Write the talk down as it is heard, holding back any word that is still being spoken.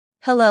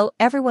Hello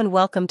everyone,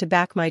 welcome to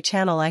back my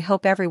channel. I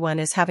hope everyone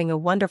is having a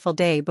wonderful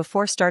day.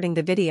 Before starting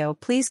the video,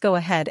 please go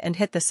ahead and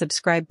hit the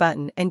subscribe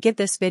button and give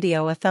this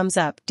video a thumbs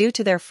up. Due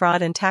to their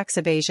fraud and tax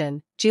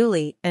evasion,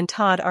 Julie and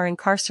Todd are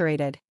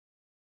incarcerated.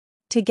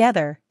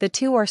 Together, the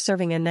two are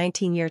serving a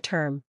 19-year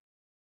term.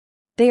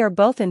 They are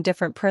both in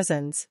different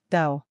prisons,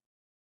 though.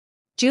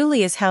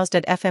 Julie is housed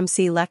at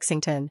FMC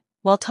Lexington,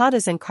 while Todd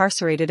is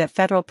incarcerated at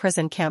Federal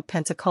Prison Camp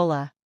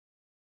Pensacola.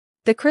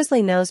 The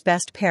Crisley Knows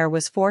Best pair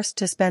was forced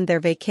to spend their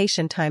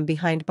vacation time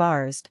behind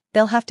bars.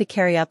 They'll have to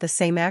carry out the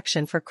same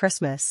action for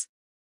Christmas.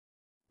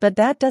 But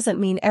that doesn't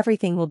mean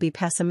everything will be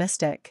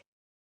pessimistic.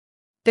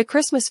 The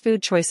Christmas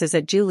food choices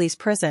at Julie's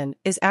prison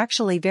is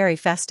actually very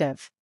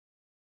festive.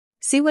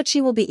 See what she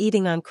will be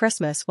eating on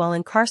Christmas while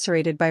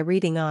incarcerated by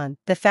reading on.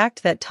 The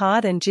fact that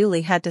Todd and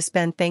Julie had to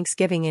spend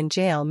Thanksgiving in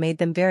jail made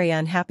them very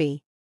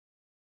unhappy.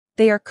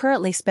 They are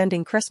currently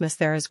spending Christmas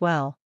there as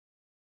well.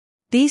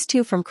 These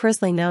two from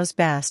Crisley Knows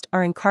Best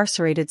are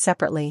incarcerated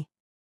separately.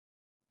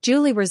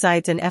 Julie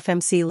resides in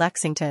FMC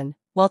Lexington,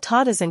 while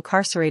Todd is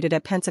incarcerated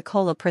at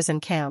Pensacola Prison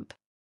Camp.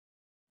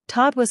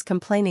 Todd was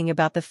complaining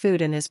about the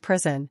food in his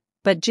prison,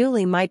 but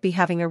Julie might be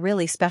having a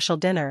really special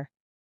dinner.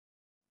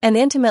 An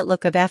intimate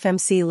look of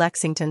FMC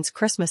Lexington's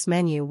Christmas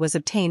menu was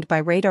obtained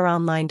by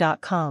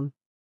RadarOnline.com.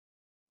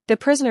 The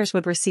prisoners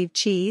would receive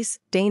cheese,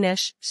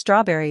 Danish,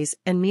 strawberries,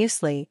 and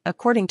muesli,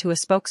 according to a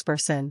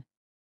spokesperson.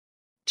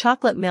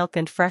 Chocolate milk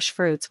and fresh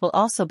fruits will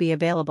also be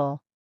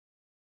available.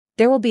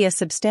 There will be a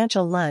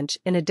substantial lunch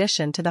in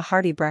addition to the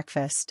hearty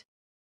breakfast.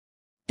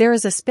 There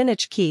is a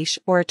spinach quiche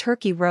or a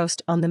turkey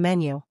roast on the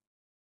menu.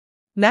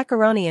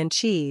 Macaroni and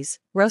cheese,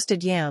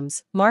 roasted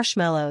yams,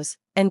 marshmallows,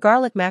 and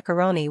garlic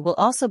macaroni will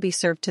also be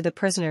served to the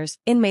prisoners.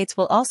 Inmates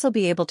will also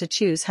be able to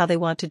choose how they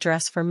want to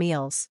dress for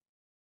meals.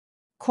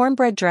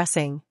 Cornbread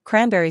dressing,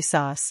 cranberry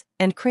sauce,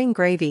 and cream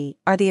gravy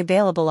are the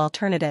available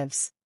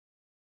alternatives.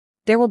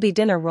 There will be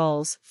dinner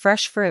rolls,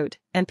 fresh fruit,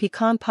 and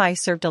pecan pie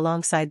served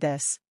alongside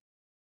this.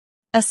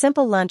 A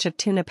simple lunch of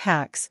tuna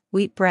packs,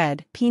 wheat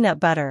bread, peanut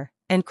butter,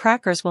 and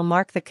crackers will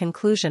mark the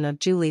conclusion of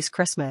Julie's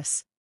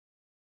Christmas.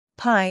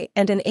 Pie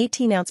and an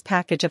 18-ounce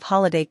package of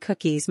holiday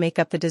cookies make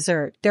up the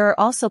dessert. There are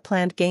also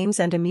planned games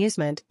and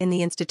amusement in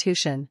the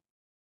institution.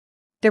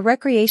 The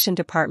recreation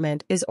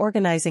department is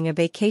organizing a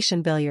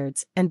vacation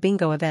billiards and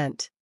bingo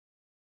event.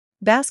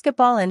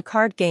 Basketball and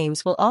card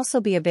games will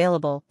also be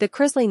available. The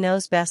Crisley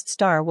Knows Best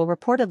star will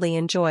reportedly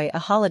enjoy a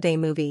holiday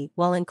movie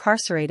while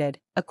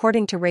incarcerated.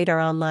 According to Radar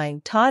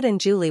Online, Todd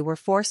and Julie were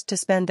forced to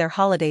spend their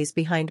holidays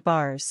behind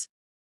bars.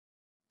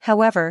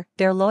 However,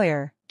 their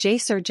lawyer, Jay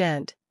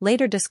Sargent,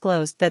 later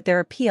disclosed that their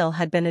appeal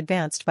had been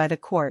advanced by the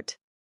court.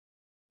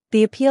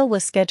 The appeal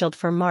was scheduled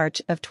for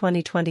March of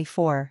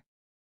 2024.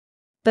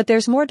 But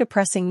there's more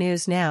depressing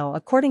news now.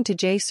 According to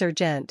Jay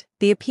Sargent,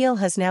 the appeal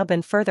has now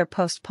been further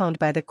postponed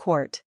by the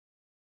court.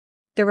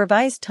 The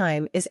revised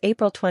time is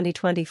April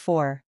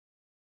 2024.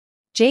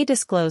 Jay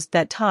disclosed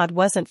that Todd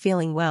wasn't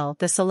feeling well.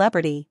 The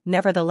celebrity,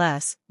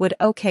 nevertheless, would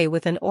okay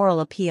with an oral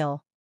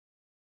appeal.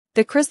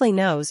 The Crisley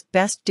Knows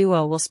Best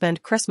duo will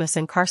spend Christmas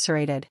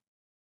incarcerated.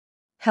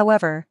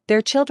 However,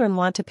 their children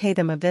want to pay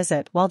them a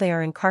visit while they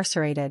are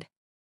incarcerated.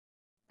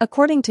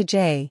 According to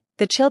Jay,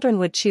 the children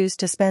would choose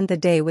to spend the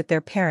day with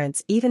their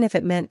parents even if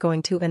it meant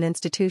going to an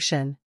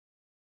institution.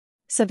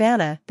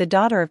 Savannah, the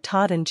daughter of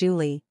Todd and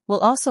Julie, will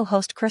also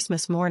host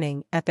Christmas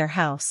morning at their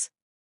house.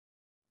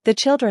 The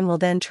children will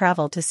then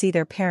travel to see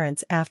their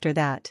parents after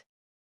that.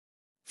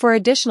 For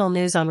additional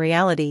news on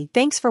reality,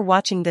 thanks for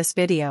watching this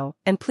video,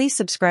 and please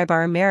subscribe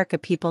our America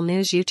People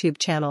News YouTube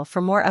channel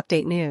for more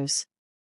update news.